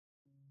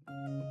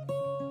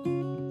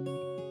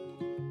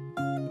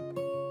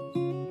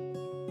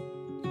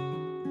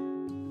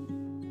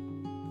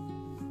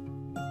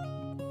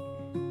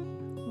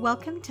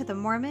Welcome to the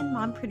Mormon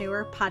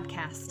Mompreneur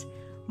Podcast.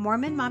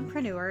 Mormon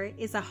Mompreneur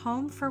is a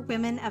home for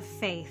women of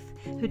faith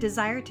who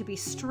desire to be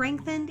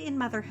strengthened in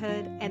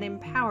motherhood and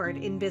empowered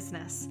in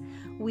business.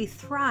 We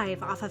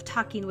thrive off of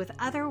talking with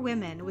other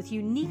women with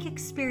unique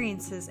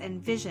experiences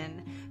and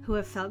vision who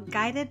have felt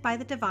guided by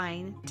the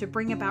divine to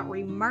bring about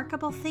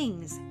remarkable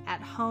things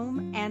at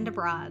home and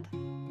abroad.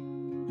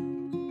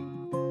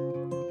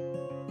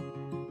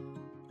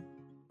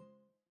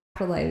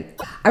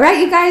 All right,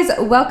 you guys,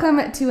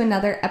 welcome to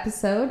another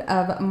episode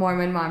of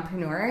Mormon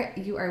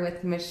Mompreneur. You are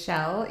with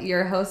Michelle,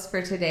 your host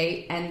for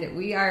today, and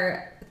we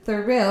are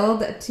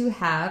thrilled to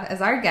have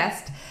as our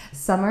guest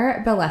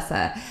Summer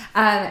Bellessa.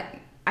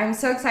 I'm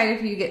so excited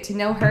for you to get to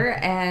know her,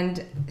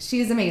 and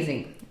she's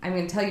amazing. I'm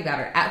going to tell you about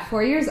her. At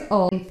 4 years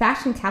old, in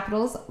fashion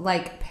capitals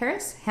like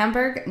Paris,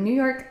 Hamburg, New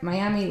York,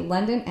 Miami,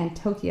 London, and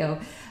Tokyo.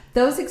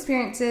 Those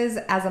experiences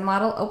as a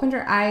model opened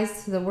her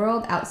eyes to the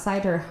world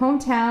outside her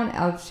hometown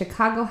of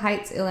Chicago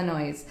Heights,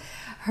 Illinois.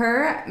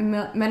 Her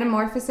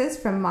metamorphosis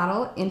from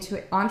model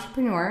into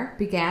entrepreneur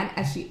began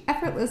as she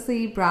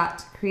effortlessly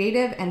brought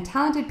creative and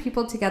talented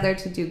people together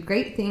to do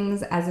great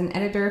things as an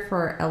editor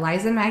for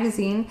Eliza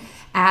magazine,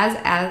 as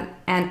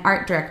an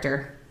art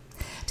director.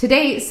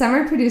 Today,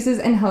 Summer produces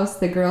and hosts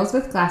the Girls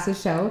with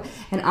Glasses show,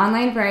 an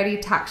online variety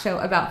talk show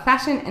about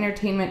fashion,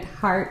 entertainment,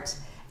 heart,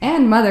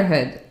 and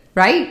motherhood.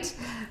 Right?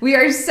 We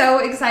are so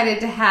excited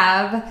to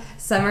have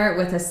Summer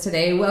with us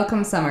today.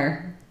 Welcome,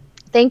 Summer.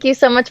 Thank you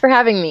so much for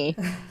having me.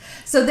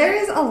 So there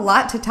is a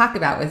lot to talk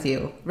about with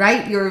you,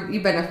 right?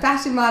 You've been a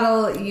fashion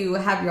model. You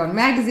have your own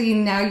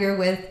magazine. Now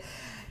you're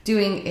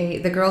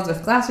doing the Girls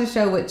with Glasses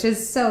show, which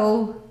is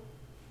so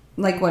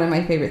like one of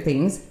my favorite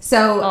things.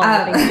 So,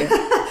 thank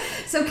you.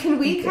 So can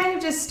we kind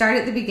of just start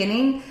at the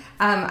beginning?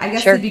 I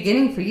guess Sure. The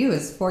beginning for you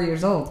is 4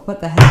 years old. What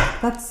the heck?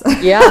 That's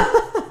Yeah.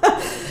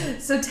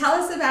 So tell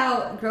us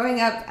about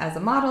growing up as a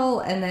model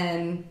and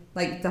then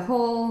like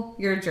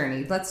your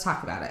journey. Let's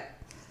talk about it.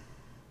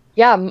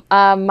 Yeah.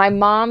 My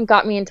mom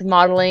got me into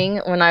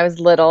modeling when I was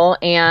little,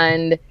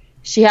 and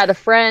she had a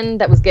friend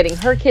that was getting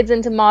her kids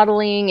into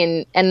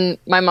modeling, and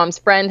my mom's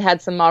friend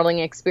had some modeling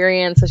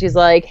experience. So she's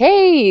like,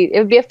 hey, it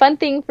would be a fun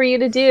thing for you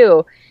to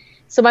do.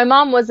 So my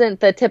mom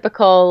wasn't the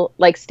typical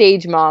like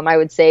stage mom, I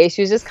would say.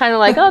 She was just kind of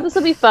like, oh, this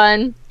will be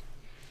fun.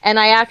 And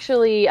I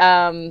actually,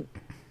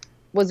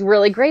 was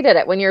really great at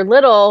it. When you're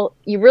little,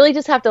 you really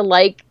just have to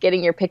like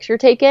getting your picture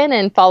taken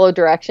and follow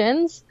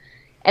directions.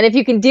 And if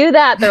you can do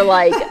that, they're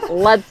like,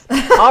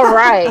 all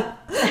right.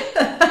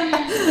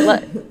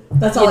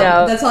 That's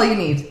all you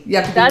need. You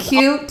have to be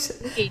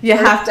cute. You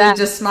have to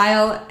just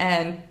smile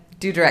and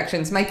do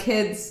directions. My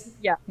kids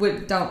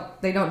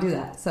don't do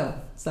that. So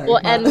sorry.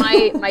 Well, and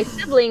my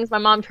siblings, my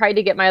mom tried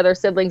to get my other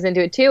siblings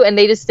into it too, and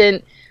they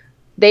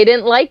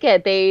didn't like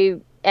it.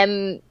 They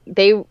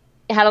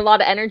had a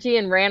lot of energy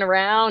and ran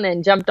around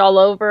and jumped all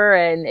over,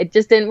 and it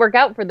just didn't work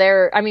out for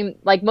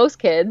like most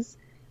kids.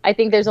 I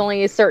think there's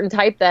only a certain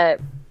type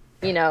that,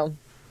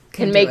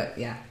 can make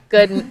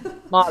good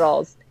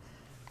models.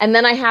 And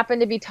then I happened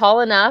to be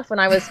tall enough when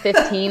I was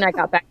 15, I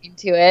got back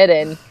into it,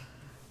 and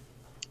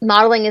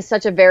modeling is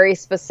such a very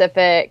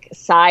specific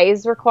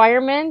size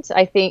requirement.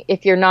 I think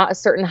if you're not a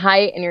certain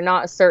height and you're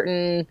not a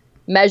certain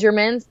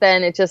measurements,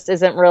 then it just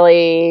it's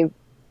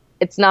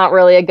not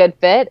really a good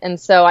fit. And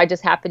so I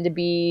just happened to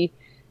be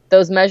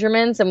those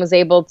measurements and was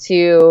able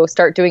to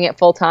start doing it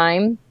full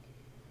time.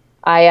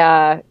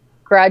 I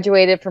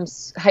graduated from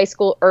high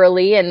school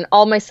early, and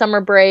all my summer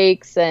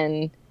breaks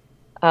and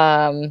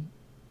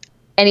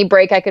any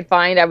break I could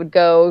find, I would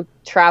go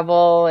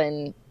travel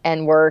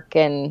and work,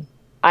 and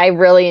I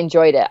really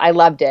enjoyed it. I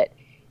loved it.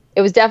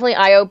 It was definitely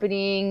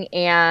eye-opening,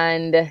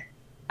 and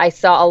I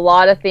saw a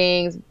lot of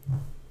things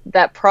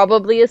that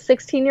probably a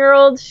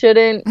 16-year-old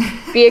shouldn't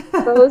be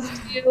exposed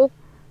to.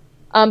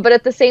 But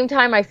at the same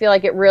time, I feel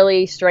like it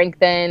really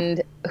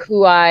strengthened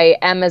who I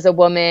am as a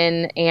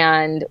woman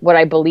and what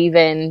I believe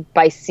in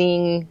by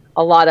seeing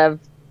a lot of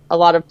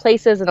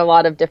places and a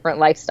lot of different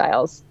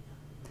lifestyles.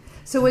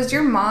 So was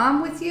your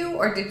mom with you,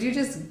 or did you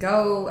just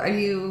go?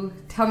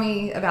 Tell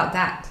me about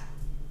that.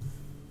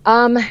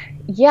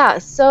 Yeah.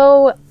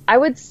 So I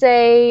would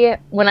say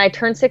when I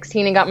turned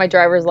 16 and got my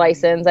driver's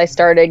license, I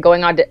started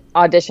going on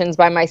auditions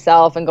by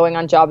myself and going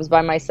on jobs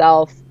by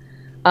myself.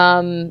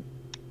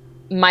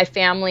 My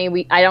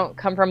family, I don't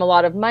come from a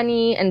lot of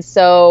money. And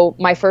so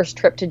my first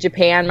trip to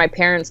Japan, my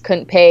parents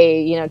couldn't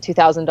pay,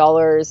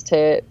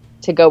 $2,000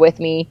 to go with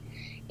me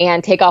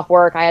and take off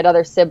work. I had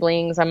other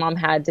siblings my mom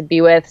had to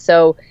be with.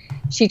 So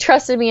she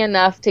trusted me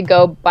enough to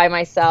go by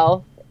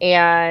myself.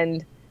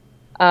 And,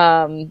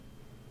 I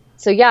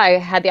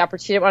had the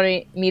opportunity,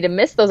 wanted me to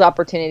miss those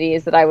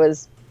opportunities that I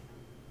was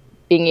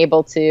being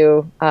able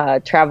to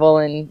travel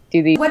and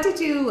do these. What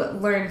did you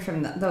learn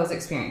from those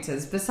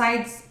experiences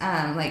besides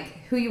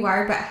who you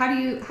are? But how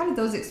did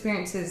those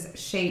experiences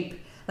shape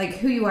like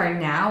who you are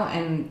now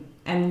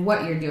and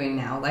what you're doing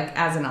now, like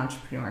as an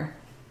entrepreneur?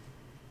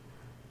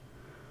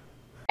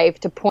 life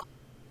to point?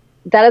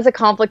 That is a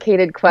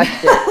complicated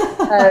question.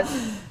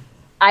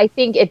 I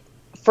think it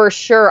for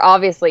sure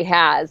obviously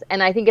has.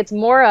 And I think it's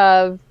more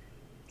of,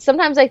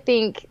 sometimes I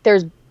think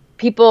there's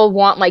people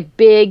want like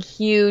big,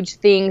 huge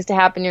things to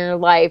happen in your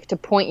life to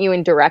point you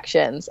in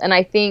directions. And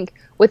I think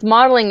with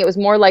modeling, it was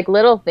more like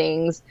little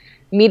things,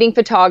 meeting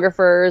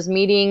photographers,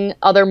 meeting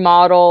other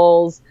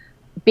models,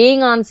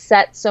 being on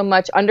set so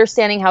much,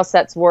 understanding how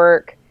sets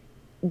work,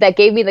 that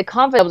gave me the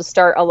confidence to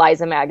start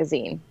Eliza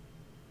magazine.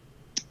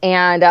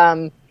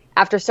 And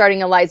after starting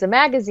Eliza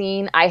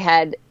magazine, I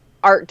had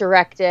art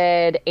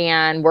directed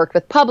and worked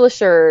with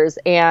publishers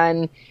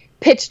and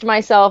pitched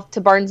myself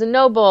to Barnes and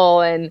Noble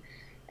and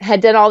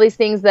had done all these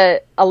things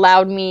that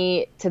allowed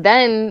me to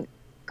then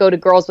go to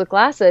Girls with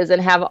Glasses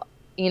and have,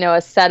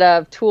 a set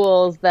of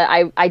tools that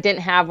I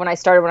didn't have when I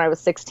started when I was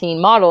 16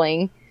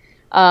 modeling.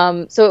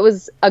 So it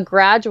was a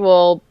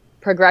gradual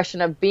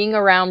progression of being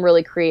around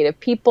really creative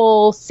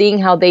people, seeing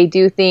how they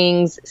do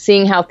things,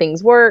 seeing how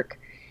things work,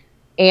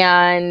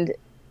 and,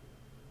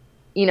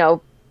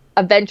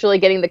 eventually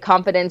getting the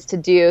confidence to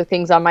do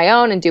things on my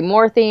own and do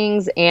more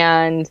things,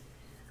 and,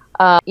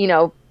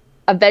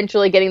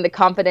 eventually getting the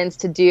confidence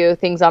to do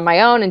things on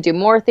my own and do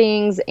more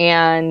things.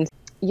 And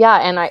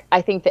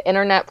I think the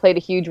internet played a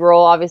huge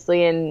role,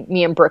 obviously, in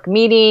me and Brooke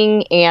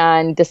meeting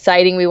and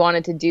deciding we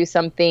wanted to do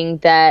something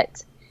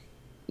that,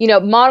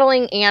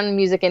 modeling and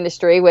music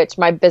industry, which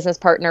my business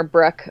partner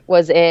Brooke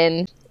was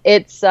in,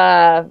 it's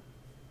not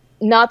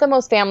the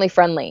most family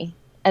friendly.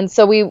 And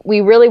so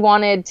we really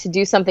wanted to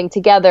do something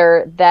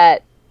together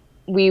that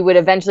we would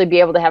eventually be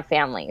able to have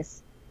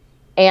families.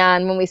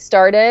 And when we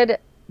started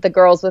the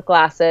Girls with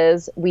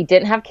Glasses, we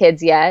didn't have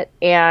kids yet.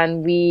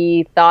 And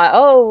we thought,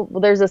 oh,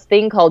 well, there's this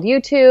thing called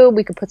YouTube.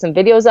 We could put some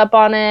videos up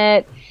on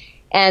it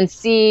and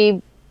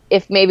see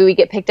if maybe we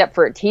get picked up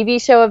for a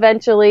TV show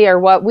eventually or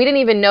what. We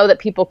didn't even know that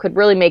people could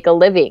really make a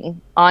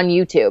living on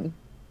YouTube.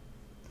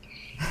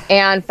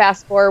 And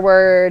fast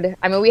forward,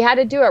 we had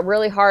to do it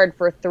really hard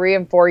for 3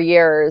 and 4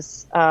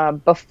 years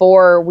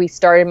before we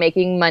started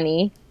making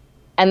money.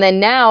 And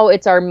then now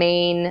it's our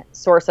main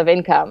source of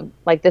income.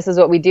 Like, this is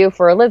what we do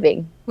for a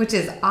living. Which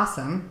is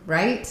awesome,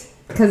 right?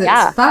 Because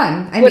it's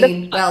fun.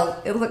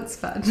 It looks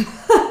fun.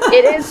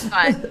 It is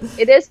fun.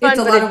 It is fun,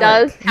 but it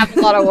does have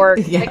a lot of work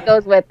that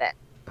goes with it.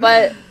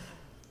 But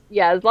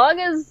yeah, as long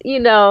as,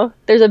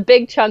 there's a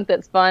big chunk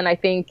that's fun, I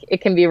think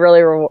it can be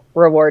really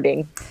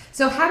rewarding.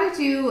 So how did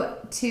you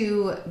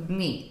two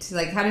meet?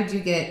 Like, how did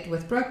you get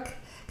with Brooke?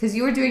 Because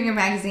you were doing your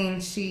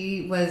magazine.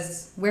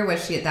 Where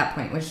was she at that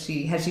point?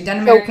 Had she done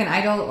American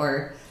Idol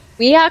or?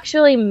 We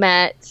actually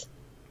met,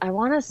 I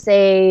want to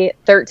say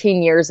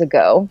 13 years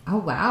ago. Oh,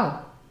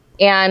 wow.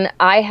 And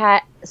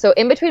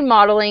in between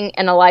modeling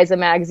and Eliza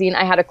magazine,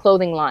 I had a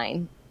clothing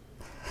line.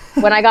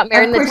 When I got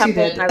married in the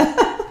temple,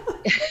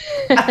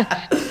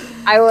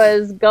 I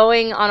was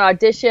going on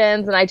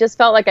auditions and I just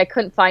felt like I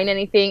couldn't find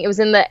anything. It was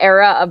in the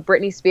era of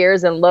Britney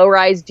Spears and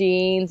low-rise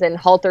jeans and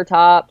halter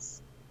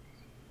tops.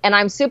 And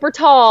I'm super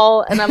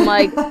tall and I'm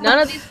like, none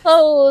of these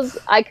clothes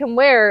I can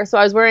wear. So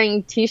I was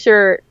wearing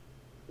t-shirt,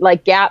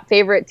 like Gap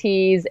favorite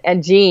tees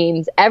and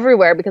jeans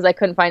everywhere because I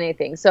couldn't find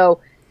anything. So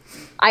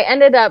I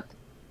ended up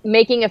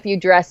making a few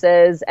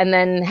dresses and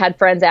then had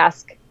friends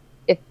ask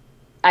if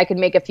I could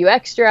make a few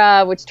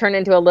extra, which turned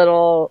into a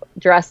little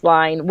dress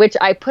line, which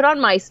I put on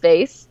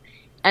MySpace.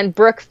 And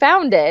Brooke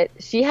found it.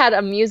 She had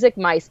a music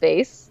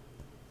MySpace.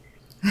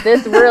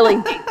 This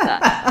really dates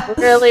us.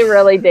 Really,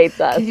 really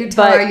dates us. Can you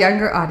tell our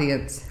younger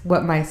audience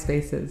what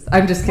MySpace is?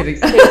 I'm just kidding.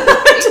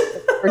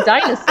 For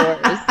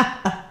dinosaurs.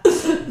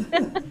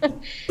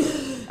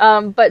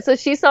 But so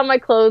she saw my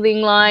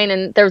clothing line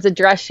and there was a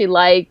dress she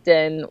liked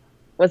and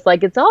was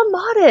like, it's all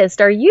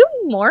modest. Are you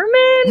Mormon?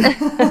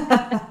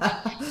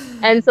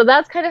 And so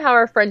that's kind of how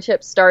our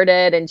friendship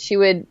started. And she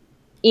would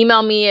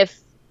email me if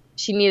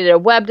she needed a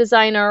web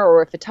designer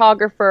or a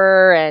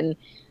photographer. And,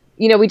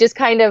 we just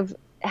kind of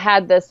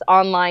had this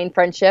online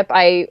friendship.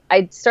 I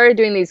started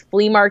doing these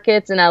flea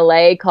markets in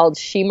LA called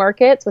She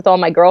Markets with all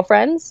my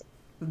girlfriends.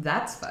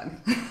 That's fun.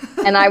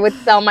 And I would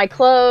sell my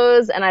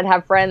clothes and I'd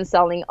have friends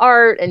selling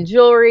art and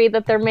jewelry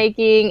that they're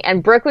making.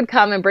 And Brooke would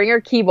come and bring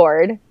her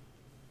keyboard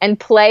and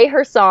play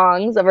her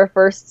songs of her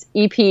first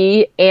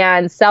EP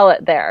and sell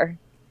it there.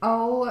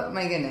 Oh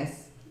my goodness.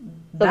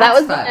 So that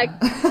was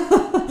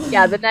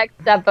the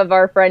next step of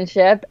our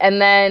friendship. And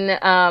then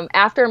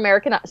after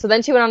so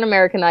then she went on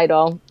American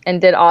Idol and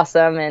did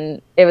awesome.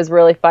 And it was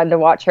really fun to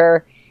watch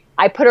her.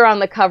 I put her on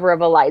the cover of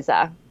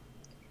Eliza.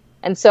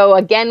 And so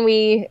again,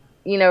 we,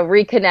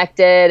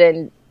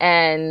 reconnected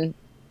and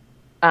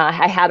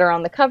I had her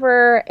on the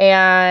cover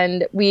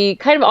and we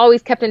kind of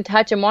always kept in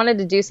touch and wanted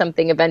to do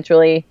something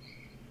eventually.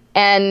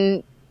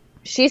 And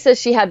she says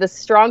she had this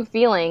strong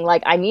feeling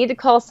like, I need to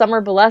call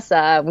Summer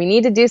Bellessa. We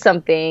need to do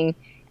something.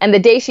 And the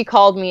day she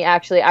called me,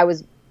 actually, I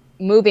was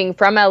moving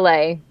from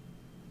LA.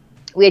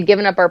 We had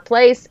given up our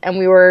place and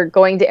we were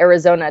going to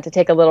Arizona to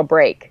take a little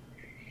break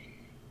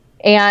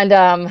and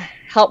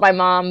help my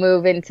mom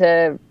move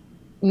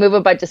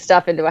a bunch of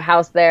stuff into a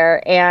house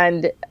there.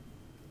 And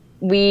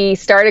we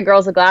started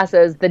Girls with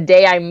Glasses the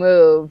day I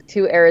moved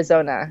to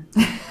Arizona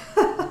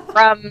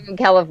from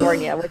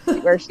California,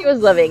 where she was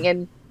living.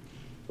 And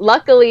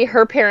luckily,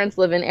 her parents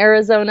live in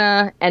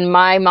Arizona, and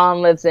my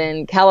mom lives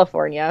in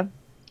California.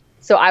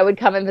 So I would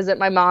come and visit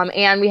my mom,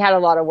 and we had a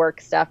lot of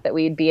work stuff that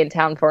we'd be in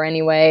town for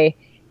anyway.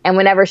 And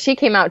whenever she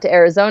came out to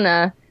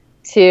Arizona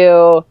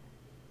to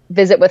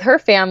visit with her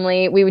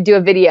family, we would do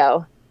a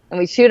video. And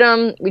we'd shoot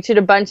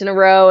a bunch in a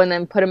row and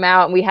then put them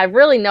out. And we had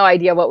really no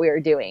idea what we were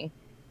doing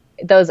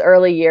those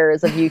early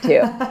years of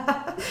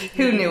YouTube.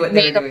 Who knew what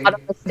they were doing? Made a lot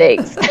of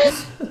mistakes.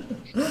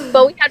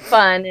 But we had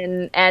fun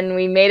and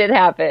we made it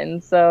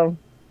happen. So.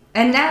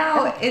 And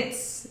now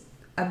it's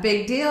a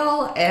big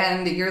deal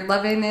and you're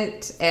loving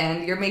it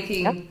and you're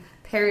making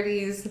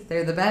parodies.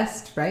 They're the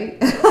best, right?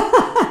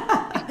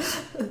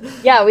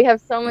 Yeah, we have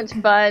so much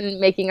fun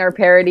making our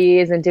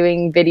parodies and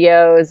doing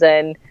videos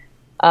and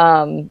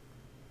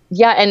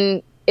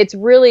and it's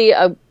really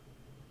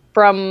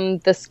from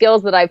the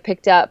skills that I've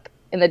picked up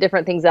and the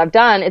different things I've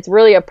done, it's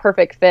really a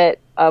perfect fit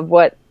of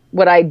what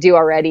I do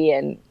already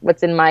and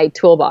what's in my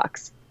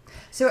toolbox.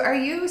 So are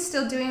you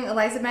still doing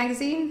Eliza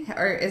Magazine,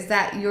 or is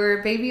that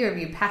your baby, or have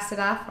you passed it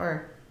off?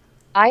 Or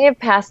I have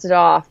passed it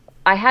off.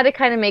 I had to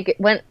kind of make it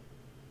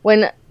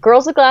when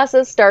Girls with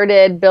Glasses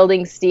started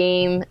building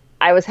steam,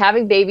 I was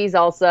having babies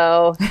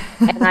also,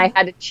 and I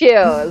had to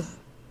choose.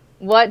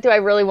 What do I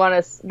really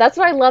want to... That's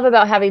what I love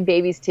about having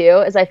babies,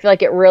 too, is I feel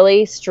like it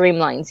really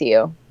streamlines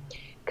you.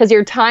 Because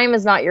your time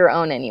is not your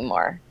own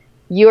anymore.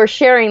 You are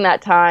sharing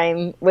that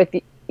time with,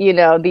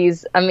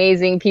 these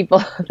amazing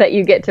people that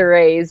you get to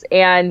raise.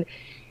 And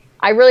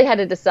I really had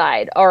to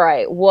decide, all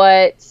right,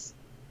 what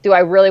do I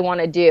really want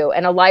to do?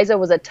 And Eliza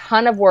was a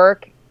ton of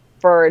work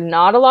for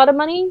not a lot of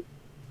money.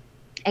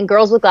 And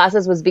Girls with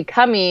Glasses was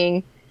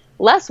becoming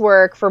less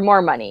work for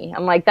more money.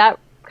 I'm like, that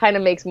kind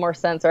of makes more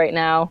sense right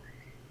now.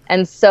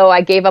 And so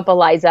I gave up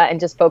Eliza and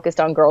just focused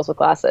on Girls with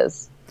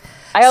Glasses.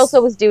 I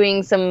also was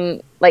doing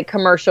some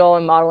commercial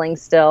and modeling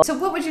still. So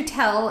what would you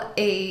tell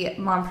a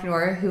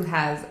mompreneur who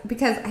has,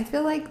 because I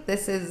feel like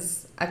this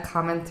is a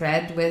common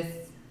thread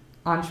with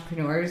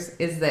entrepreneurs,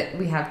 is that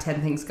we have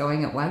 10 things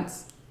going at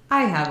once.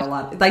 I have a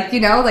lot,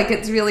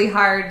 it's really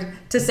hard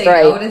to say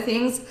no to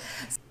things.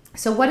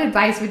 So what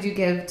advice would you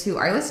give to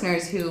our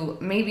listeners who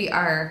maybe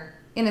are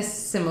in a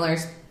similar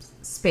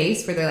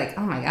space where they're like,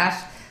 oh my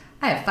gosh,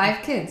 I have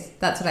 5 kids.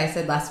 That's what I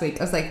said last week.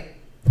 I was like,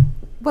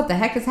 what the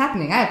heck is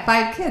happening? I have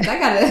 5 kids. I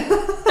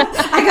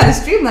gotta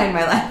streamline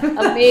my life.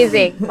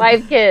 Amazing.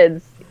 5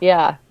 kids.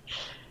 Yeah.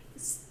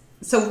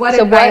 So what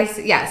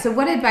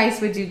advice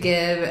would you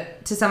give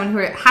to someone who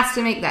has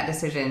to make that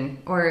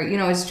decision, or,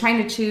 is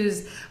trying to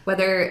choose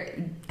whether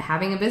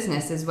having a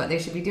business is what they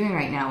should be doing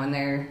right now when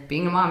they're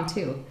being a mom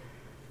too?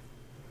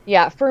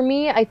 Yeah, for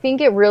me, I think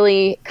it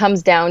really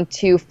comes down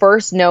to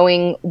first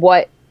knowing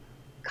what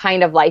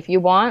kind of life you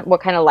want,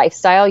 what kind of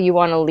lifestyle you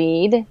want to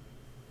lead.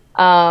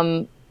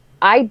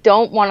 I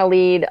don't want to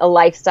lead a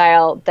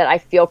lifestyle that I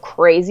feel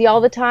crazy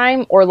all the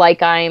time, or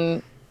like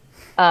I'm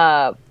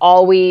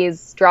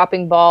always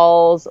dropping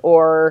balls,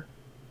 or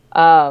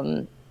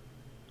not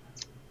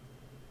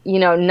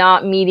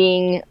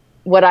meeting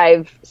what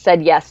I've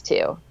said yes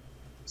to.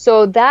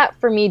 So that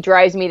for me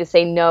drives me to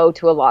say no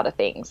to a lot of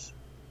things.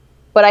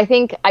 But I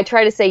think I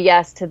try to say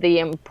yes to the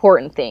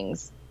important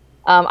things.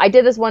 I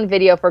did this one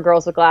video for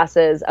Girls with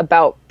Glasses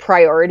about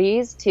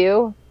priorities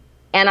too.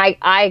 And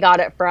I got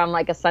it from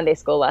like a Sunday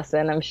school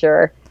lesson, I'm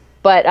sure.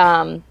 But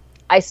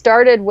I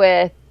started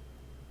with,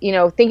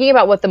 thinking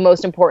about what the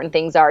most important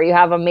things are. You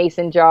have a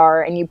mason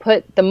jar and you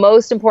put the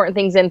most important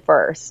things in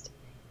first.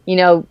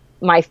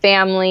 My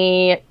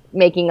family,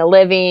 making a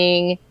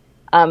living,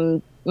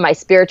 my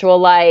spiritual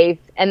life,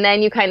 and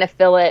then you kind of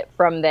fill it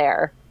from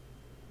there.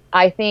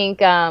 I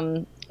think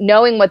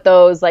knowing what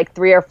those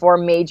 3 or 4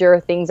 major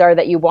things are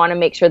that you want to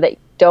make sure that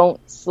don't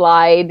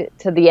slide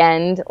to the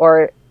end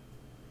or,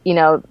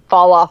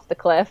 fall off the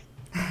cliff,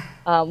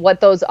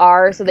 what those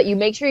are, so that you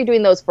make sure you're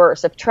doing those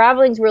first. If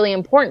traveling is really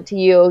important to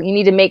you, you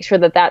need to make sure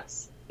that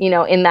that's,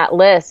 in that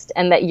list,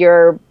 and that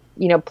you're,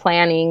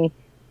 planning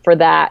for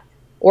that.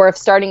 Or if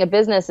starting a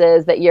business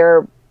is, that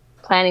you're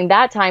planning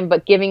that time,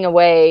 but giving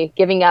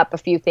up a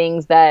few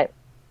things that,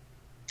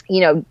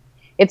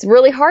 it's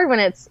really hard when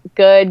it's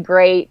good,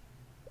 great,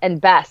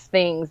 and best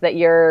things that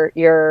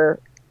you're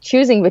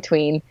choosing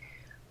between.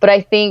 But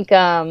I think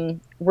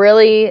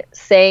really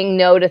saying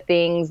no to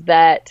things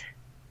that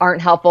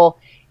aren't helpful,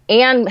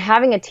 and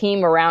having a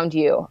team around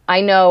you.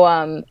 I know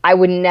I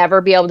would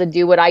never be able to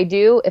do what I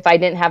do if I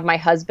didn't have my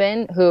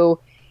husband,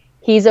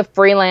 he's a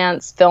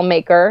freelance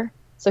filmmaker.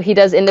 So he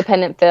does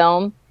independent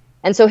film.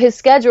 And so his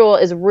schedule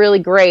is really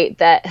great,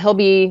 that he'll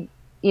be,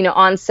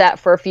 on set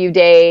for a few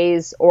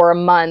days or a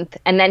month,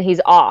 and then he's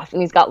off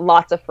and he's got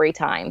lots of free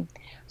time,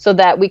 so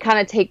that we kind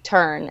of take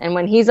turn. And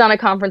when he's on a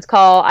conference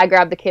call, I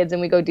grab the kids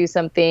and we go do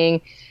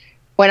something.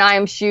 When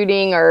I'm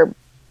shooting or,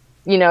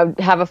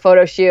 have a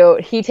photo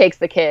shoot, he takes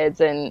the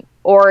kids,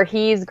 or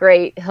he's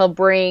great. He'll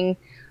bring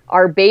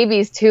our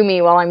babies to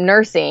me while I'm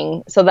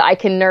nursing so that I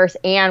can nurse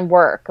and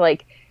work.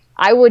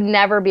 I would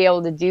never be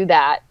able to do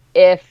that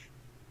if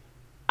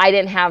I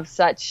didn't have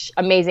such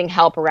amazing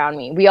help around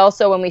me. We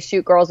also, when we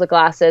shoot Girls with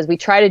Glasses, we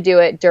try to do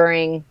it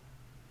during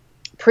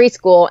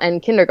preschool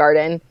and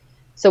kindergarten.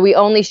 So we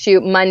only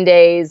shoot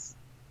Mondays,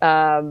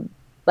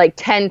 like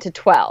 10 to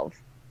 12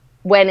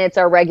 when it's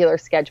our regular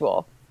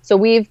schedule. So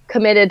we've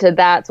committed to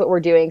that's what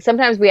we're doing.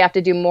 Sometimes we have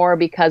to do more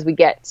because we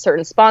get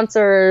certain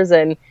sponsors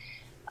and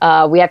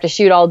we have to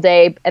shoot all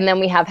day. And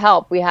then we have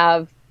help. We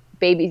have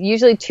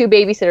usually 2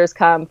 babysitters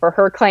come for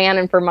her clan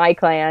and for my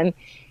clan.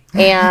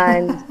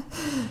 And,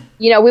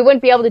 you know, we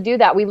wouldn't be able to do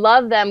that. We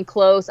love them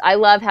close. I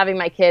love having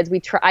my kids.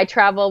 I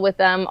travel with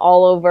them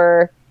all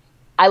over.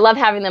 I love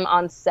having them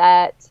on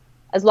set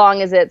as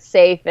long as it's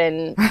safe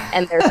and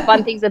there's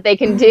fun things that they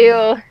can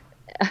do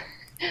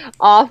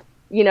off,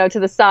 you know, to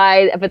the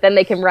side, but then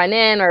they can run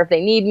in, or if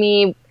they need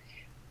me.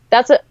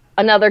 That's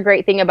another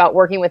great thing about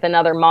working with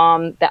another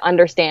mom that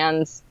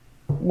understands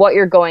what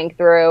you're going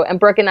through. And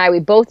Brooke and I, we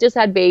both just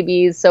had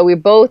babies.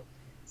 So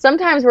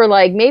sometimes we're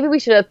like, maybe we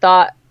should have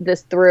thought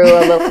this through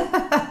a little.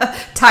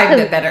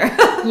 Timed it better.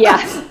 Yeah.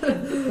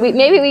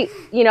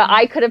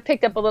 I could have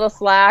picked up a little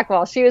slack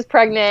while she was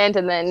pregnant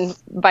and then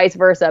vice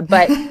versa.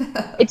 But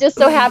it just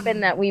so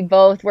happened that we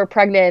both were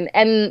pregnant.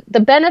 And the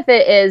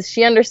benefit is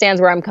she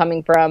understands where I'm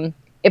coming from.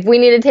 If we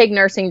need to take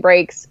nursing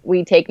breaks,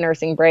 we take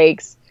nursing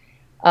breaks.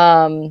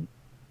 It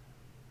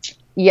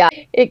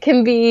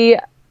can be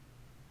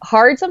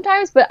hard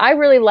sometimes, but I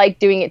really like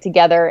doing it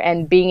together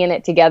and being in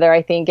it together.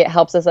 I think it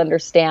helps us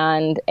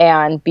understand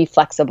and be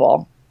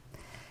flexible.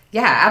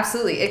 Yeah,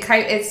 absolutely.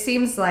 It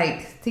seems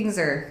like things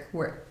are,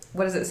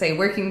 what does it say?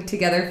 Working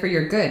together for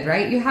your good,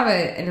 right? You have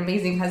an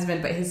amazing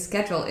husband, but his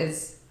schedule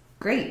is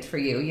great for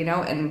you, you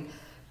know, and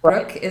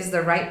Brooke is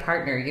the right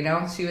partner, you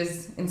know. She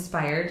was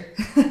inspired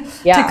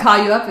to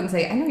call you up and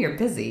say, I know you're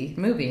busy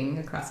moving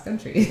across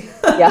country.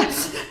 Yeah.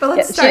 But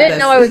let's start She didn't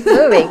know I was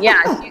moving.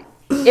 Yeah.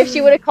 If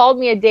she would have called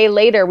me a day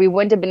later, we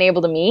wouldn't have been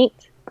able to meet.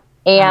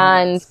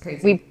 And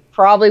we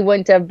probably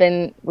wouldn't have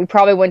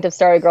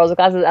started Girls with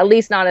Glasses, at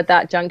least not at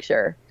that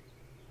juncture.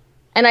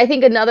 And I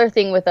think another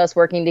thing with us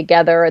working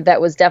together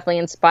that was definitely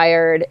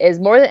inspired is,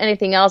 more than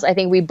anything else, I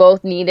think we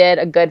both needed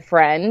a good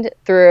friend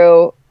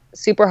through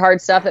super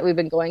hard stuff that we've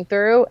been going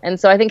through. And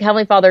so I think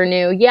Heavenly Father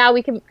knew,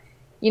 we can,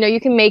 you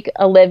can make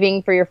a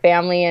living for your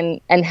family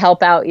and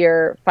help out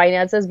your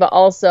finances, but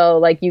also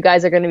like you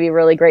guys are going to be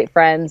really great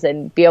friends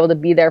and be able to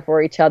be there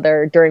for each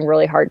other during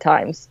really hard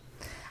times.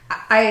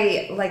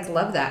 I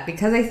love that,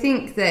 because I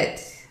think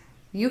that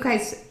you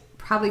guys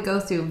probably go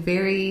through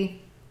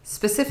very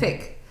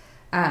specific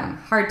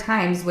hard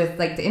times with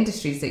like the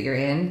industries that you're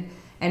in,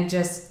 and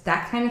just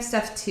that kind of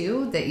stuff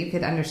too, that you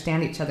could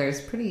understand each other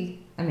is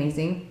pretty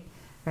amazing,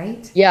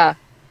 right? Yeah.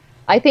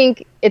 I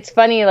think it's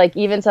funny, like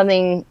even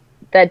something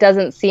that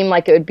doesn't seem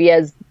like it would be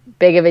as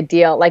big of a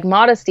deal, like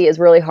modesty is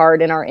really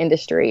hard in our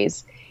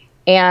industries,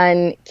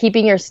 and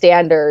keeping your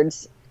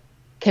standards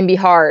can be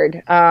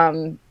hard.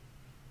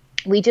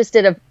 We just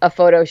did a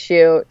photo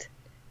shoot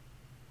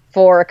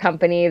for a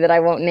company that I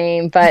won't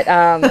name, but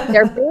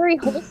they're very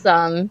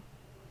wholesome.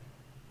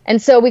 And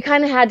so we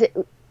kind of had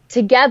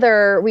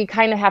to, we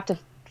kind of have to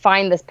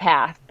find this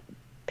path,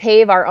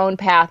 pave our own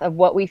path of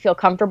what we feel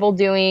comfortable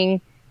doing,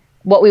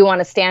 what we want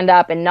to stand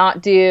up and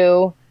not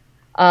do.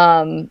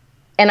 And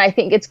I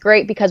think it's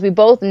great because we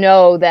both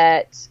know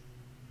that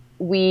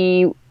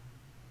we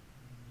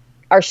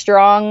are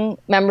strong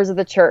members of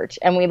the church,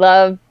 and we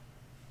want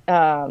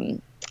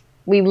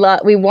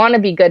to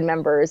be good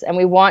members, and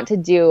we want to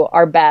do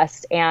our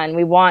best, and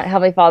we want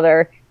Heavenly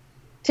Father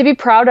to be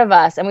proud of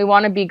us, and we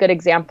want to be good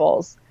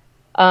examples.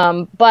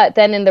 But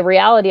then in the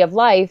reality of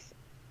life,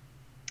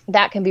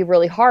 that can be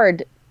really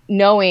hard,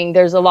 knowing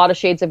there's a lot of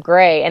shades of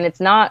gray, and it's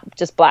not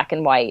just black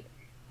and white.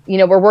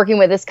 We're working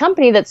with this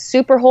company that's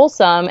super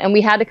wholesome, and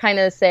we had to kind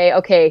of say,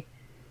 okay,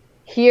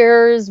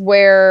 here's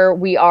where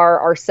we are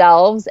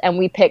ourselves, and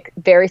we pick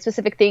very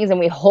specific things, and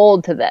we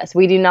hold to this.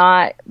 We do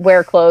not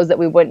wear clothes that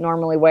we wouldn't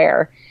normally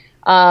wear.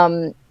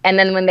 And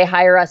then when they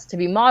hire us to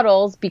be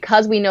models,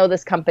 because we know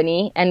this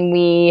company, and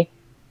we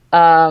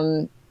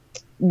know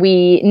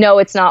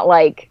it's not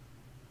like,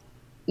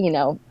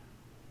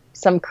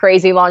 some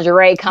crazy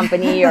lingerie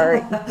company,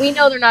 or we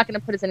know they're not going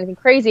to put us in anything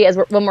crazy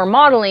when we're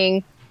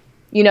modeling.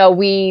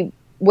 We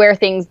wear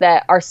things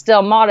that are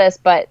still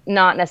modest, but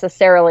not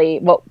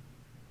necessarily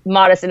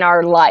modest in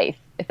our life,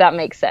 if that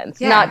makes sense.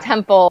 Yeah. Not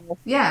temple.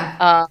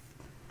 Yeah.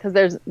 Because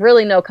there's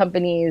really no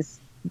companies,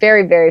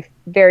 very, very,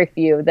 very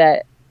few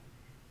that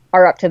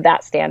are up to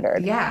that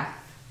standard. Yeah.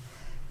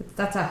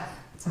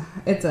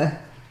 It's a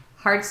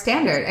hard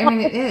standard. I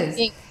mean, it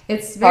is.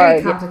 It's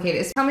very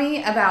complicated. Tell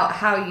me about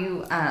how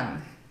you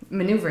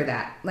maneuver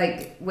that,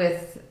 like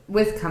with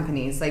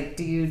companies. Like,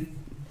 do you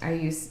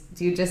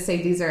just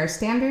say these are our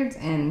standards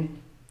and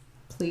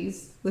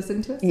please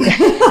listen to us?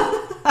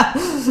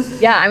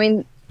 Yeah. I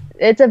mean,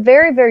 it's a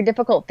very, very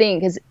difficult thing,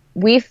 because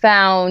we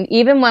found,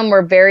 even when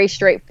we're very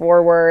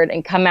straightforward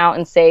and come out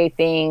and say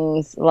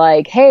things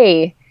like,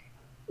 hey,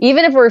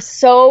 even if we're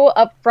so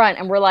upfront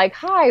and we're like,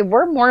 hi,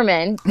 we're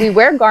Mormon, we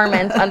wear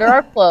garments under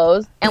our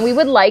clothes, and we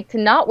would like to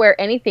not wear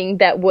anything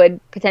that would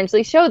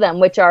potentially show them,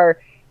 which are,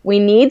 we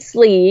need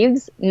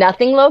sleeves,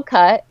 nothing low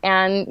cut,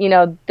 and,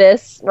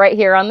 this right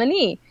here on the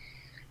knee.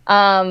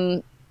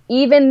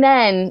 Even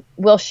then,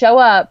 we'll show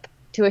up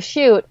to a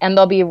shoot and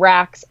there'll be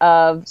racks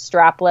of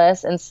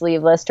strapless and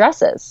sleeveless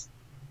dresses.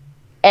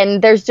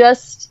 And there's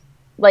just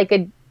like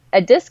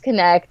a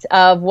disconnect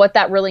of what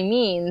that really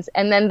means.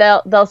 And then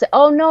they'll say,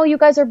 oh no, you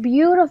guys are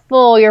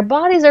beautiful. Your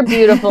bodies are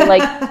beautiful.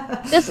 Like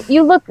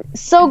you look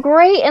so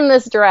great in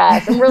this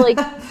dress. And we're like,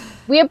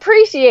 we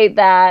appreciate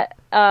that.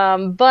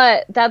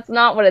 But that's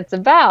not what it's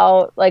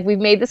about. Like, we've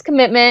made this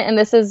commitment, and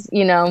this is,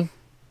 and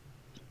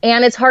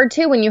it's hard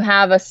too when you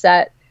have a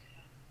set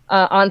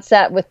on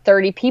set with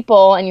 30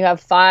 people and you have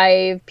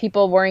 5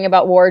 people worrying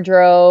about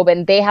wardrobe,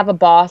 and they have a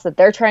boss that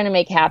they're trying to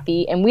make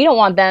happy, and we don't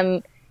want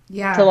them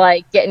to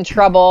like get in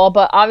trouble,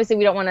 but obviously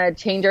we don't want to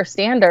change our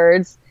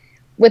standards.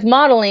 With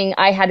modeling,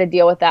 I had to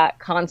deal with that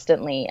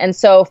constantly. And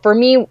so for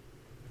me,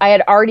 I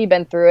had already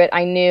been through it.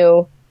 I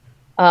knew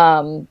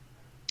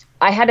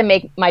I had to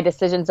make my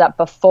decisions up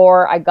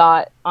before I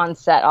got on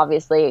set,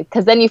 obviously,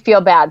 because then you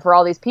feel bad for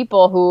all these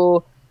people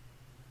who,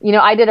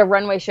 I did a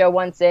runway show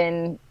once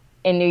in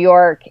New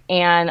York,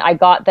 and I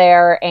got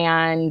there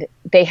and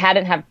they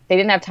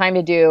didn't have time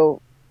to do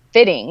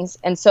fittings.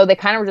 And so they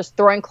kind of were just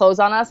throwing clothes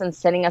on us and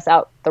sending us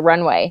out the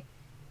runway.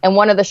 And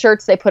one of the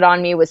shirts they put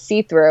on me was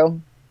see-through.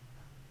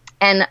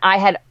 And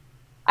I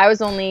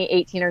was only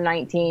 18 or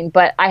 19,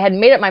 but I had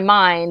made up my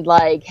mind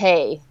like,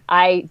 hey,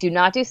 I do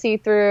not do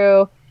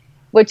see-through,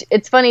 which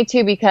it's funny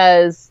too,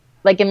 because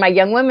like in my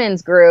young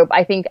women's group,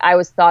 I think I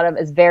was thought of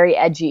as very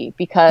edgy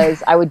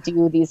because I would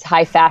do these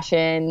high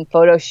fashion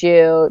photo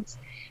shoots.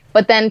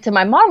 But then to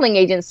my modeling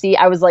agency,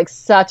 I was like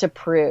such a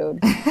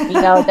prude.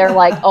 They're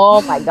like,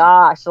 oh my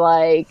gosh,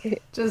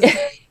 like, just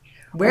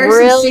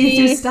wear some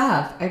see-through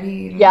stuff. I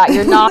mean, yeah,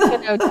 you're not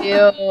going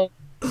to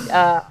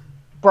do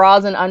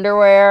bras and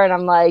underwear. And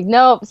I'm like,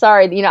 nope,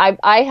 sorry.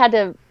 I had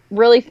to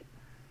really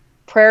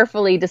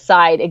prayerfully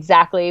decide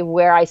exactly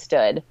where I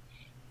stood.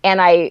 And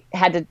I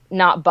had to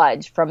not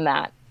budge from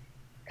that.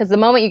 Because the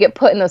moment you get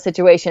put in those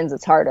situations,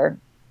 it's harder.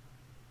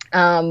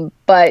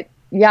 But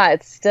yeah,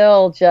 it's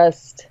still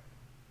just...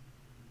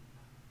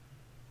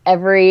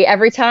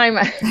 Every time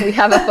we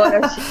have a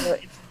photo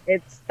shoot,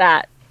 it's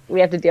that we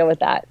have to deal with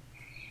that.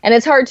 And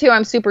it's hard too.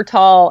 I'm super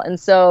tall. And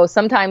so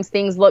sometimes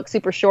things look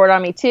super short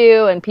on me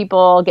too. And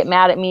people get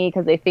mad at me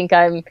because they think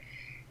I'm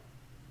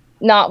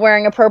not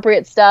wearing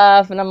appropriate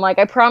stuff. And I'm like,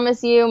 I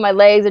promise you, my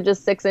legs are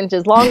just 6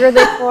 inches longer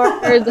than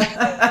yours.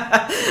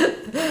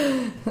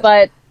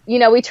 But,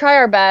 we try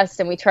our best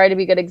and we try to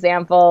be good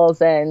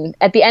examples. And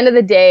at the end of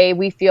the day,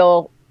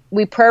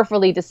 we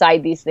prayerfully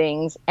decide these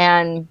things.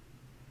 And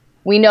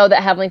we know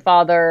that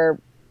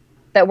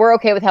that we're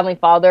okay with Heavenly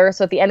Father.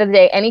 So at the end of the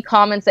day, any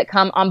comments that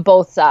come on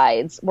both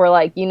sides, we're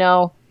like,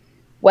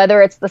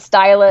 whether it's the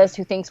stylist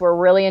who thinks we're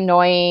really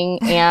annoying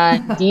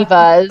and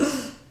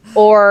divas,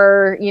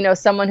 or,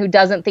 someone who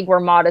doesn't think we're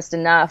modest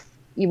enough,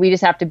 we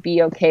just have to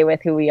be okay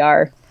with who we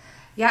are.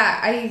 Yeah,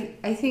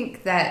 I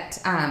think that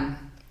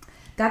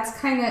that's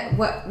kind of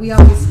what we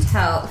always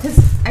tell, because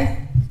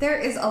there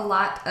is a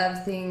lot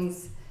of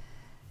things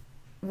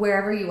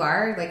wherever you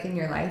are, like in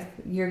your life,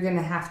 you're going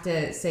to have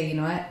to say, you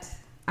know what,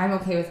 I'm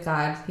okay with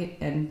God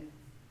and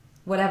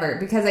whatever.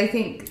 Because I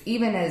think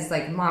even as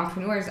like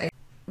mompreneurs,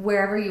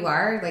 wherever you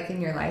are, like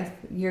in your life,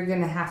 you're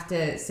going to have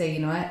to say, you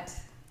know what,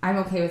 I'm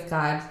okay with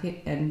God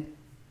and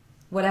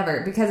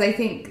whatever. Because I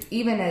think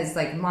even as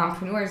like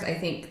mompreneurs, I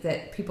think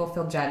that people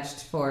feel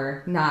judged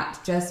for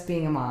not just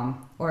being a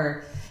mom,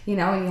 or, and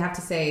you have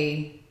to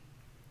say,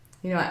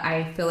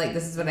 I feel like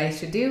this is what I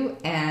should do.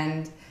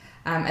 And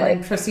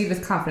then proceed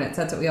with confidence.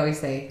 That's what we always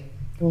say.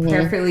 Mm-hmm.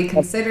 Carefully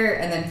consider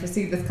and then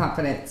proceed with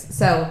confidence.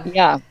 So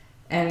yeah,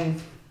 and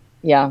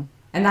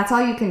that's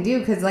all you can do,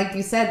 because like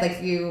you said,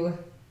 like you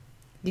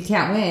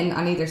can't win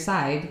on either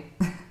side.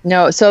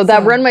 No. So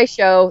that runway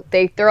show,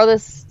 they throw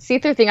this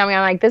see-through thing on me.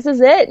 I'm like, this is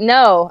it?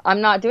 No,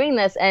 I'm not doing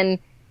this. And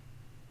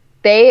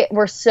they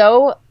were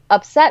so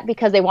upset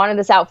because they wanted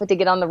this outfit to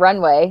get on the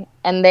runway,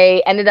 and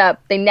they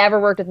never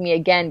worked with me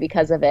again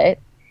because of it.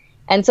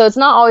 And so it's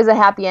not always a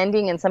happy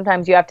ending, and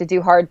sometimes you have to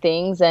do hard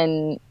things.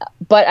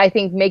 But I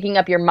think making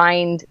your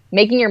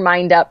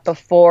mind up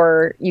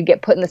before you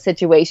get put in the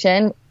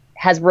situation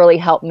has really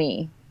helped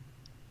me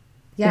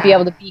to be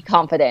able to be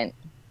confident.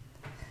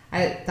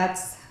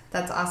 That's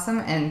awesome,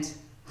 and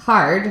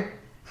hard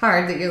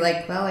that you're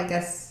like, well, I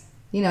guess,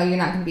 you're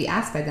not going to be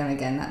asked by them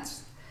again.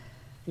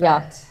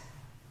 But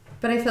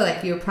I feel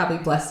like you were probably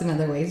blessed in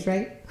other ways,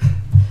 right?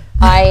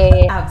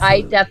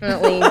 I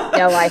definitely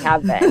know I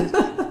have been.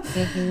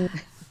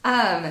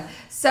 Mm-hmm.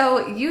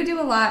 So you do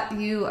a lot.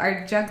 You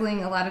are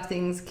juggling a lot of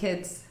things,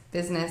 kids,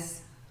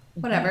 business,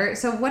 whatever.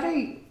 So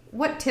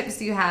what tips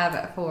do you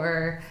have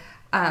for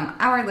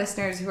our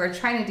listeners who are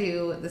trying to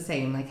do the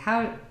same? Like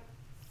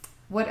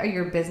what are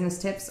your business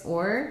tips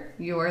or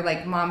your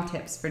like mom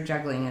tips for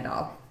juggling it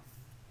all?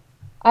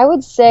 I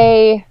would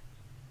say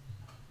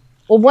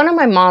Well, one of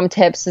my mom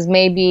tips is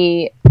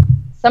maybe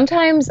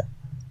sometimes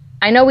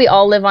I know we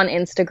all live on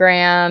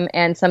Instagram,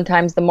 and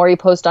sometimes the more you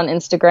post on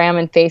Instagram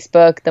and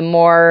Facebook, the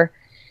more,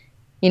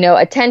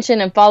 attention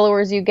and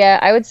followers you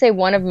get. I would say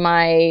one of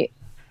my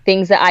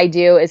things that I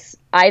do is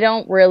I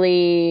don't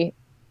really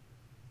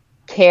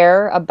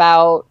care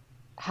about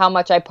how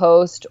much I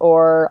post,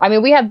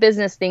 we have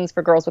business things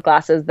for Girls with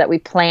Glasses that we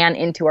plan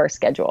into our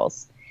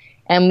schedules.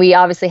 And we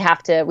obviously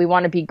we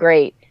want to be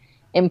great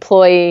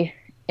employers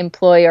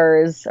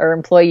or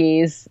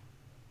employees.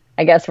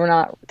 I guess we're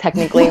not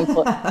technically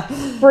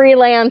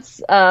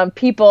freelance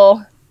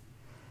people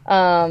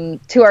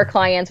to our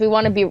clients. We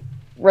want to be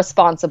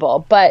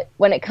responsible. But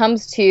when it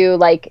comes to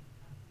like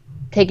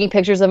taking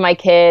pictures of my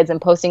kids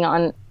and posting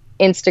on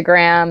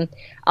Instagram,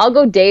 I'll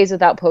go days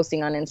without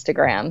posting on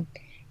Instagram.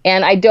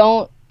 And I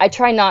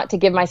try not to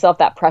give myself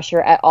that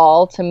pressure at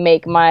all to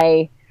make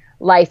my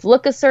life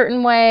look a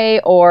certain way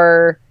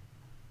or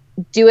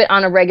do it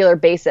on a regular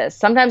basis.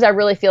 Sometimes I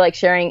really feel like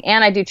sharing,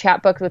 and I do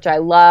chapbooks, which I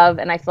love.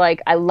 And I feel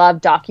like I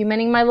love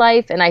documenting my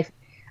life, and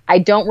I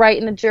don't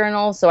write in a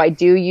journal. So I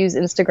do use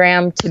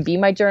Instagram to be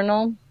my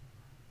journal.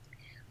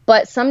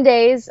 But some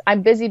days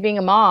I'm busy being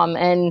a mom,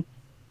 and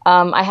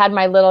I had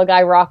my little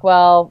guy,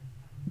 Rockwell.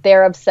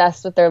 They're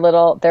obsessed with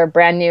their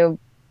brand new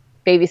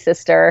baby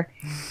sister,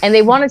 and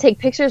they want to take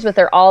pictures with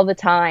her all the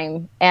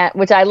time,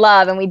 which I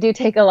love. And we do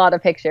take a lot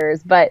of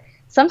pictures, but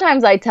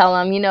sometimes I tell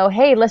them,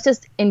 hey, let's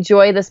just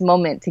enjoy this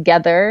moment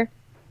together.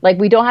 Like,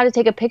 we don't have to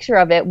take a picture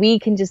of it. We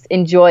can just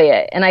enjoy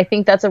it. And I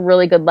think that's a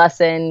really good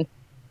lesson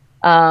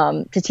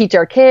to teach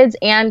our kids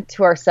and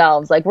to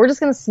ourselves. Like, we're just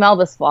going to smell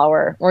this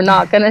flower. We're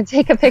not going to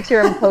take a picture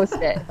and post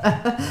it.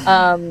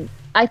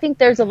 I think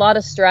there's a lot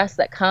of stress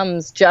that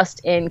comes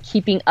just in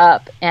keeping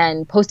up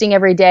and posting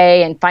every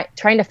day and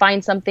trying to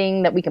find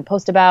something that we can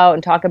post about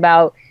and talk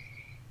about.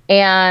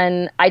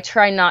 And I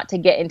try not to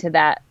get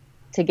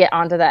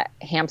onto that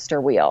hamster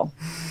wheel.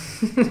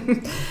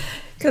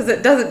 Because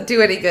it doesn't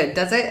do any good,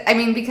 does it? I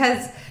mean,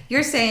 because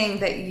you're saying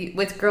that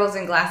with Girls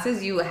in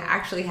Glasses, you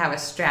actually have a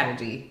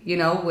strategy,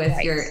 with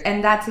right.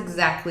 And that's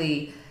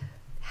exactly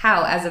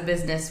how, as a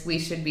business, we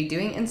should be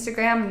doing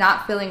Instagram,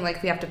 not feeling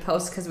like we have to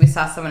post because we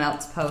saw someone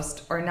else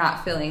post, or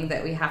not feeling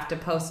that we have to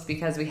post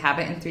because we have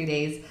it in 3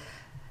 days.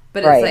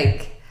 But right. It's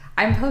like,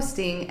 I'm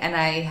posting and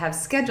I have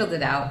scheduled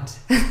it out.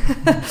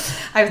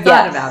 I've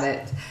thought about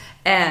it.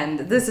 And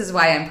this is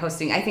why I'm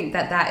posting. I think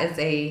that is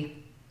a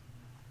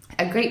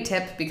great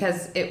tip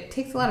because it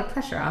takes a lot of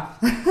pressure off.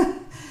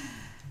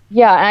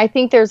 Yeah, and I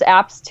think there's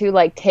apps too,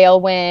 like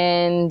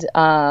Tailwind,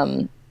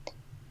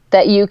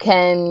 that you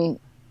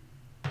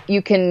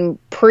can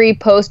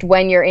pre-post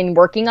when you're in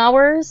working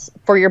hours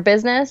for your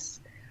business,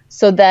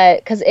 so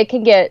that, because it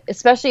can get,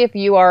 especially if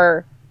you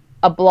are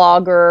a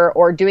blogger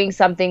or doing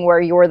something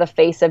where you're the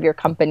face of your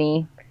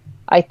company,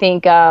 I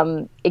think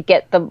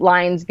the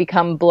lines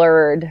become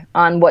blurred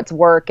on what's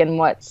work and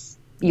what's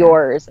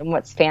yours and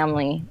what's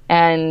family.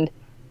 And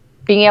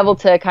being able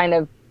to kind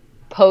of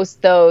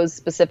post those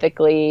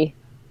specifically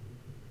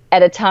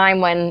at a time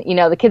when,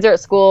 the kids are at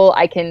school,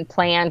 I can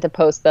plan to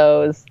post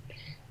those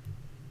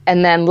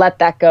and then let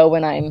that go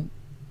when I'm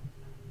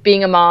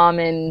being a mom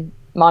in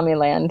mommy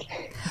land.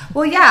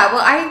 Well, yeah.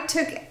 Well,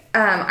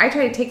 I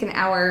try to take an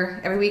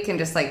hour every week and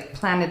just like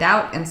plan it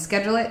out and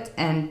schedule it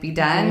and be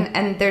done. Mm-hmm.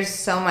 And there's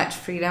so much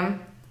freedom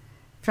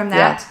from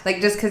that. Yeah.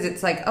 Like, just because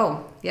it's like,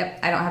 oh, yep,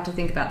 I don't have to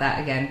think about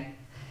that again.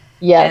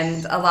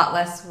 Yes. And a lot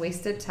less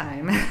wasted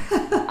time.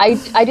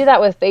 I do that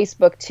with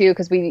Facebook too,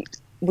 because we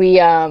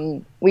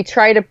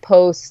try to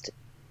post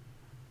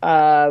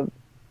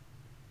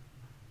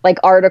like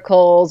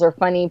articles or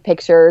funny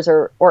pictures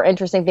or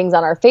interesting things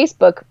on our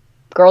Facebook,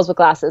 Girls with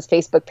Glasses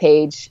Facebook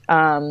page,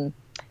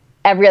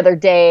 every other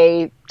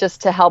day,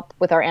 just to help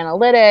with our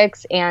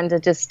analytics and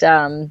to just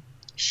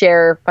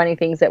share funny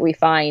things that we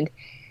find.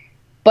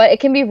 But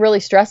it can be really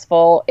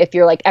stressful if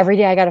you're like, every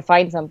day I got to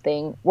find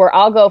something, where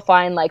I'll go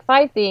find like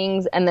 5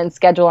 things and then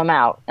schedule them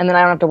out. And then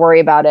I don't have to worry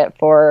about it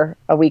for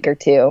a week or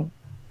two.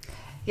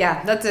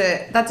 Yeah,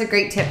 that's a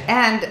great tip.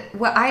 And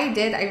what I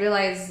did, I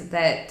realized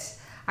that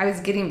I was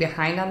getting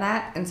behind on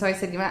that. And so I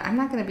said, I'm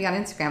not going to be on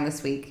Instagram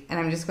this week. And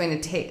I'm just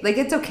going to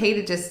it's okay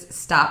to just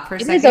stop for a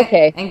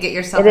second and get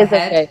yourself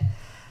ahead. Okay.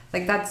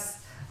 Like, that's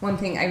one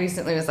thing I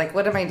recently was like,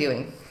 what am I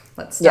doing?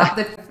 Let's stop.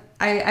 Yeah.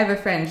 I have a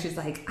friend, she's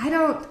like, I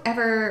don't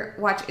ever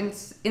watch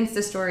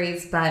Insta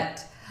stories,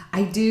 but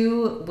I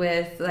do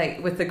with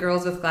the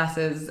Girls with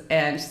Glasses.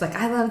 And she's like,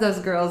 I love those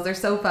girls. They're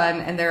so fun.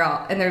 And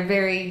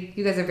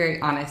you guys are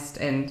very honest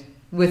and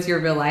with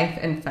your real life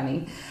and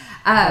funny.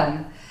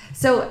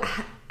 So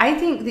I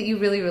think that you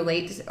really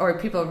relate, or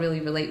people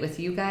really relate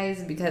with you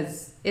guys,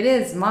 because it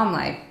is mom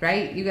life,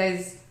 right? You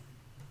guys,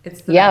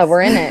 it's the best.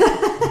 We're in it.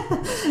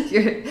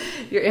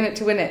 You're in it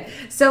to win it.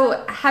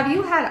 So have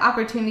you had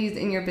opportunities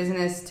in your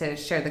business to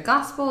share the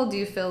gospel? Do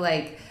you feel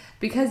like,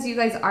 because you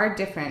guys are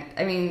different,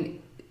 I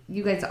mean,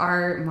 you guys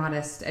are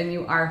modest and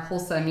you are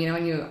wholesome,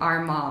 and you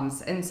are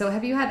moms. And so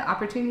have you had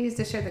opportunities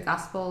to share the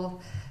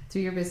gospel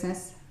through your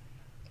business?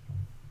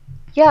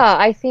 Yeah,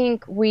 I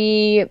think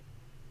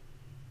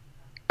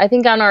I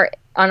think on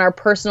our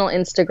personal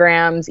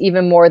Instagrams,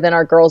 even more than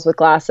our Girls with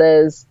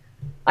Glasses,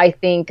 I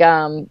think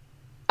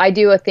I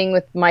do a thing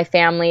with my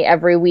family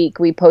every week.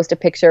 We post a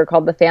picture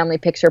called the Family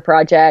Picture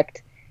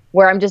Project,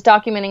 where I'm just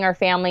documenting our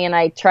family, and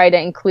I try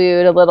to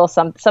include a little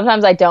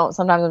sometimes I don't.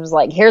 Sometimes I'm just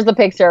like, here's the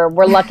picture.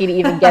 We're lucky to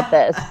even get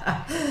this.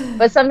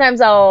 But sometimes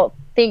I'll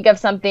think of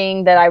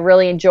something that I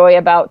really enjoy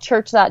about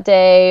church that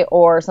day,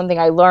 or something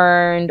I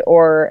learned,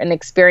 or an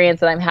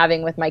experience that I'm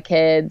having with my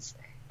kids.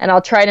 And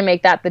I'll try to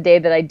make that the day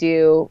that I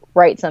do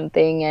write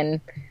something.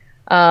 And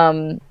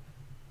I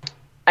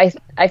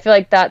feel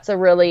like that's a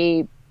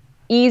really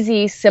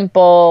easy,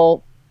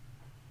 simple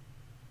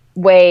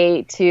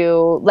way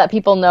to let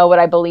people know what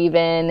I believe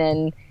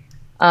in,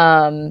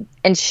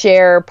 and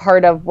share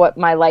part of what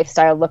my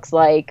lifestyle looks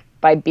like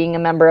by being a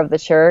member of the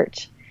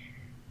church.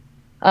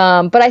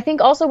 But I think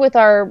also with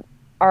our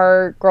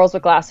Girls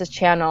with Glasses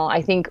channel,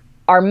 I think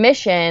our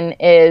mission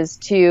is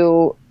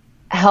to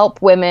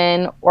help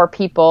women or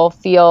people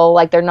feel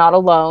like they're not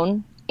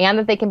alone, and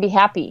that they can be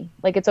happy.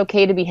 Like, it's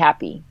okay to be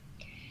happy.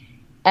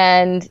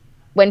 And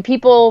when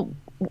people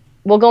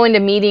will go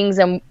into meetings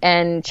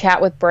and chat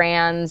with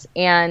brands,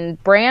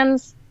 influencers,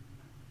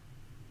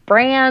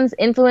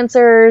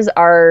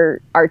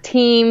 our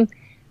team,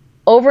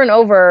 over and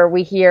over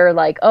we hear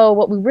like, oh,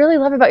 what we really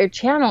love about your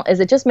channel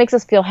is it just makes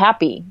us feel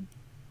happy.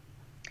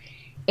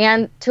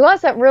 And to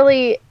us, it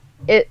really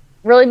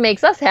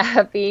makes us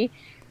happy,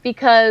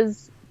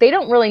 because they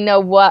don't really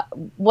know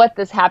what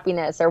this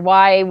happiness, or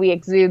why we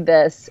exude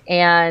this.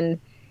 And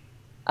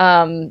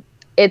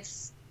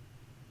it's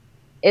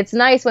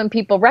nice when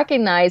people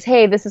recognize,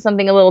 hey, this is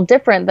something a little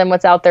different than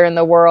what's out there in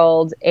the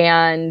world,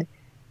 and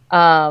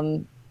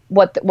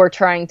what we're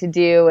trying to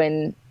do.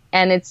 And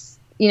it's,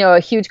 a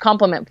huge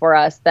compliment for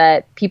us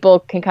that people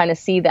can kind of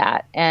see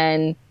that.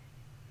 And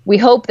we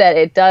hope that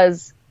it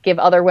does give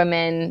other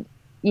women,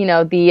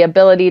 the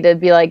ability to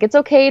be like, it's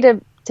okay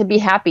to be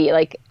happy.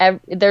 Like,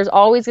 there's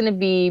always going to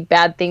be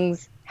bad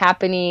things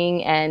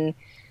happening and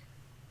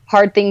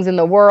hard things in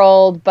the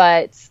world,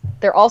 but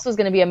there also is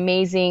going to be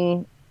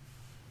amazing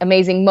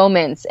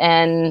moments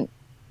and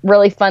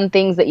really fun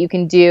things that you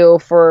can do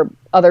for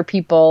other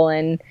people.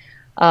 And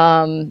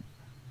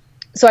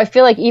so I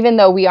feel like even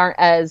though we aren't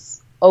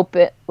as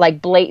open, like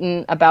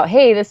blatant about,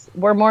 hey,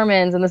 we're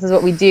Mormons and this is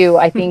what we do,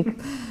 I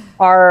think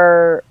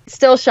our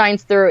still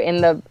shines through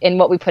in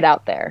what we put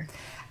out there.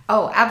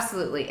 Oh,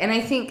 absolutely. And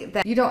I think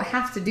that you don't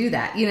have to do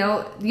that. You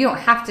don't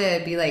have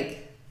to be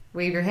like,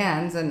 wave your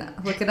hands and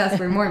look at us,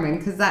 we're Mormon,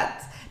 because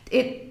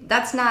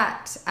that's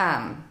not,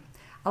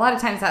 a lot of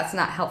times that's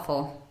not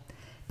helpful.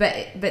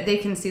 But they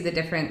can see the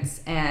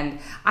difference. And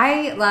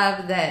I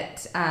love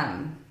that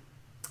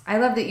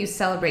you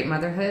celebrate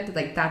motherhood.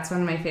 Like, that's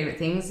one of my favorite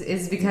things,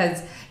 is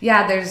because,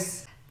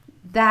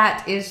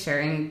 that is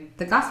sharing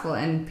the gospel,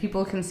 and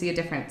people can see a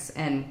difference.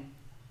 And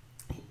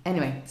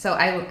anyway, so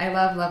I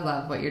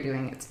love what you're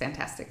doing. It's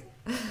fantastic.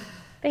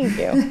 Thank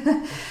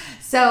you.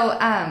 So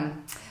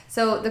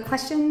the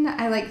question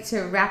I like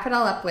to wrap it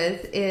all up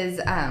with is,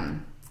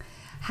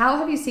 how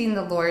have you seen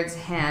the Lord's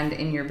hand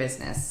in your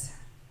business?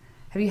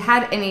 Have you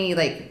had any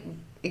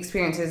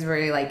experiences where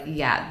you're like,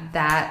 yeah,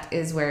 that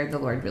is where the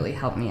Lord really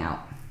helped me out?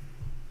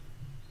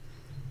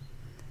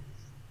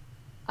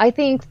 I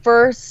think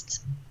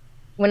first,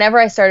 whenever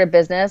I start a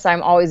business,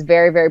 I'm always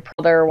very, very proud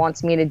of what Father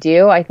wants me to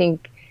do. I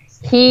think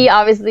he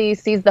obviously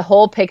sees the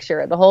whole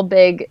picture, the whole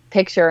big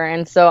picture.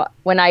 And so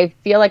when I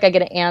feel like I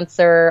get an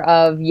answer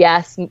of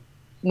yes,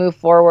 move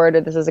forward,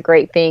 or this is a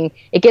great thing,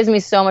 it gives me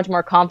so much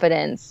more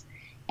confidence.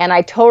 And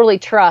I totally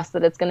trust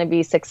that it's going to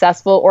be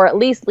successful, or at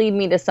least lead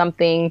me to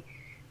something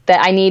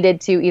that I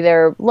needed to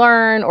either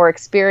learn or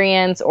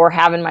experience or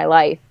have in my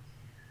life.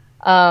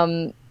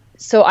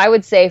 So I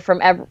would say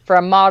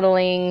from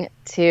modeling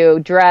to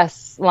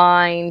dress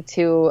line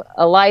to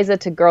Eliza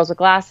to Girls with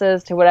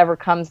Glasses to whatever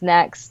comes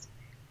next,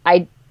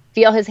 I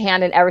feel his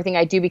hand in everything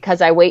I do,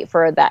 because I wait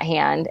for that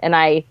hand and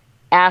I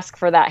ask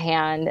for that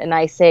hand and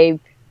I say,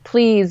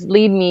 please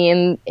lead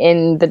me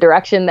in the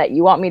direction that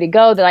you want me to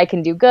go, that I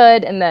can do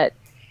good and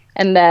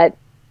that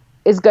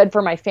is good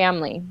for my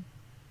family.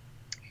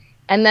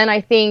 And then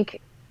I think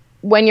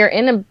when you're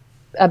in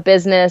a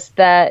business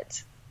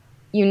that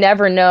you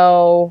never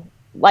know,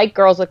 like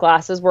Girls with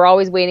Glasses, we're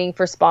always waiting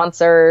for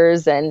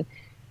sponsors, and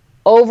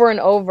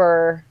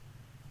over,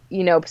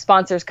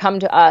 sponsors come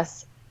to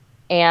us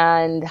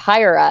and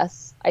hire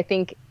us. I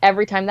think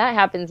every time that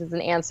happens is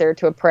an answer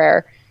to a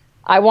prayer.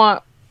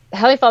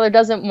 Heavenly Father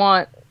doesn't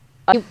want,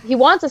 he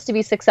wants us to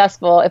be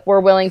successful if we're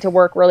willing to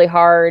work really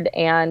hard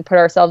and put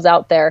ourselves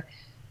out there.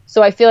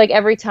 So I feel like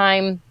every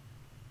time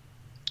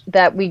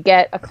that we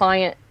get a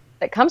client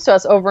that comes to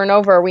us over and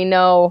over, we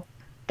know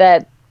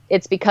that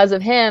it's because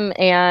of him.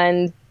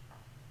 And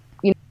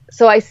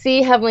so I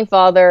see Heavenly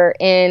Father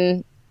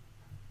in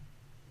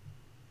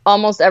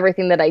almost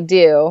everything that I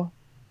do.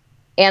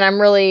 And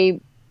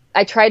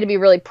I try to be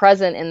really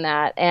present in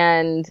that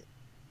and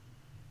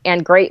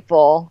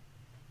grateful.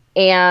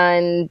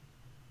 And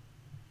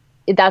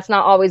that's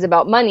not always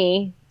about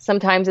money.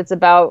 Sometimes it's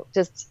about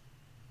just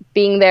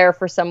being there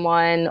for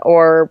someone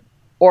or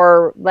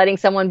letting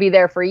someone be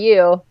there for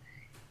you.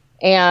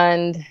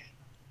 And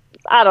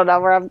I don't know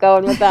where I'm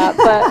going with that,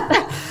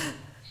 but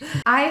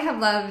I have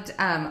loved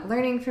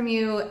learning from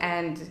you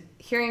and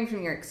hearing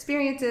from your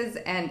experiences.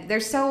 And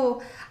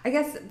I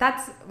guess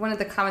that's one of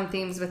the common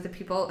themes with the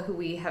people who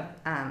we have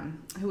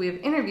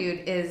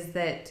interviewed, is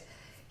that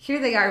here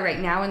they are right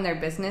now in their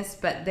business,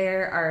 but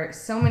there are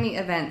so many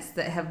events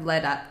that have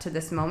led up to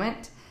this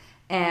moment,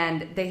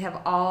 and they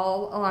have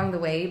all along the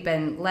way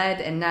been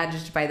led and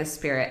nudged by the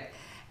Spirit.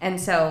 And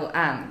so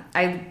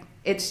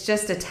it's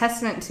just a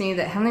testament to me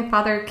that Heavenly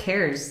Father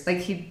cares. Like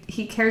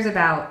he cares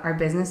about our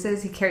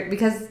businesses. He cares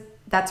because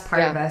that's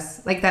part of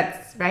us. Like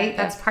that's right.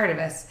 That's part of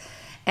us.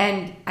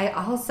 And I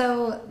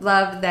also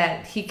love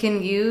that he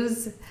can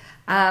use,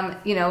 a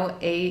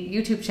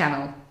YouTube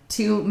channel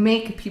to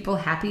make people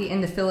happy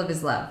in the fill of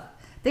his love.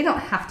 They don't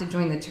have to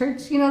join the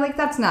church.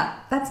 That's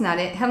not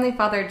it. Heavenly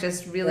Father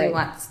just really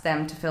wants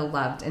them to feel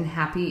loved and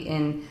happy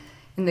in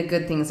the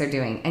good things they're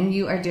doing. And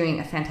you are doing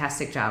a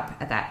fantastic job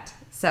at that.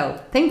 So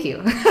thank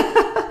you.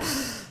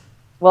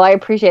 Well, I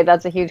appreciate it.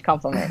 That's a huge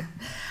compliment.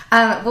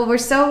 Well, we're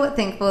so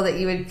thankful that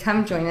you would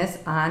come join us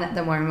on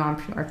the Mormon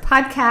Mompreneur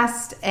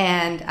podcast.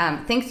 And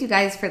thanks you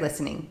guys for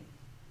listening.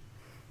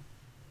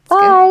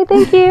 Bye.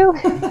 Thank you.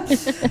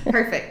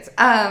 Perfect.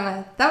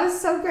 That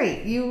was so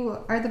great. You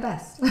are the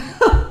best.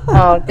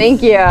 Oh,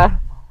 thank you.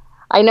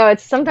 I know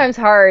it's sometimes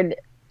hard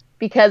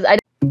because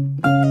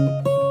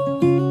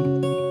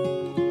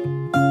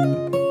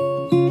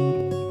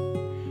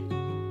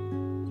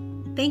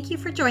Thank you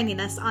for joining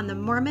us on the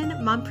Mormon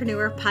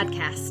Mompreneur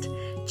podcast.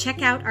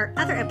 Check out our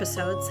other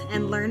episodes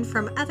and learn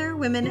from other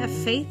women of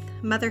faith,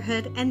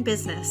 motherhood, and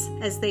business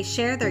as they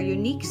share their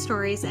unique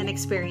stories and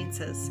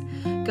experiences.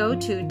 Go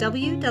to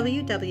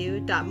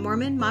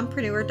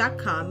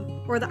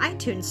www.mormonmompreneur.com or the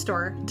iTunes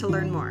store to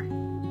learn more.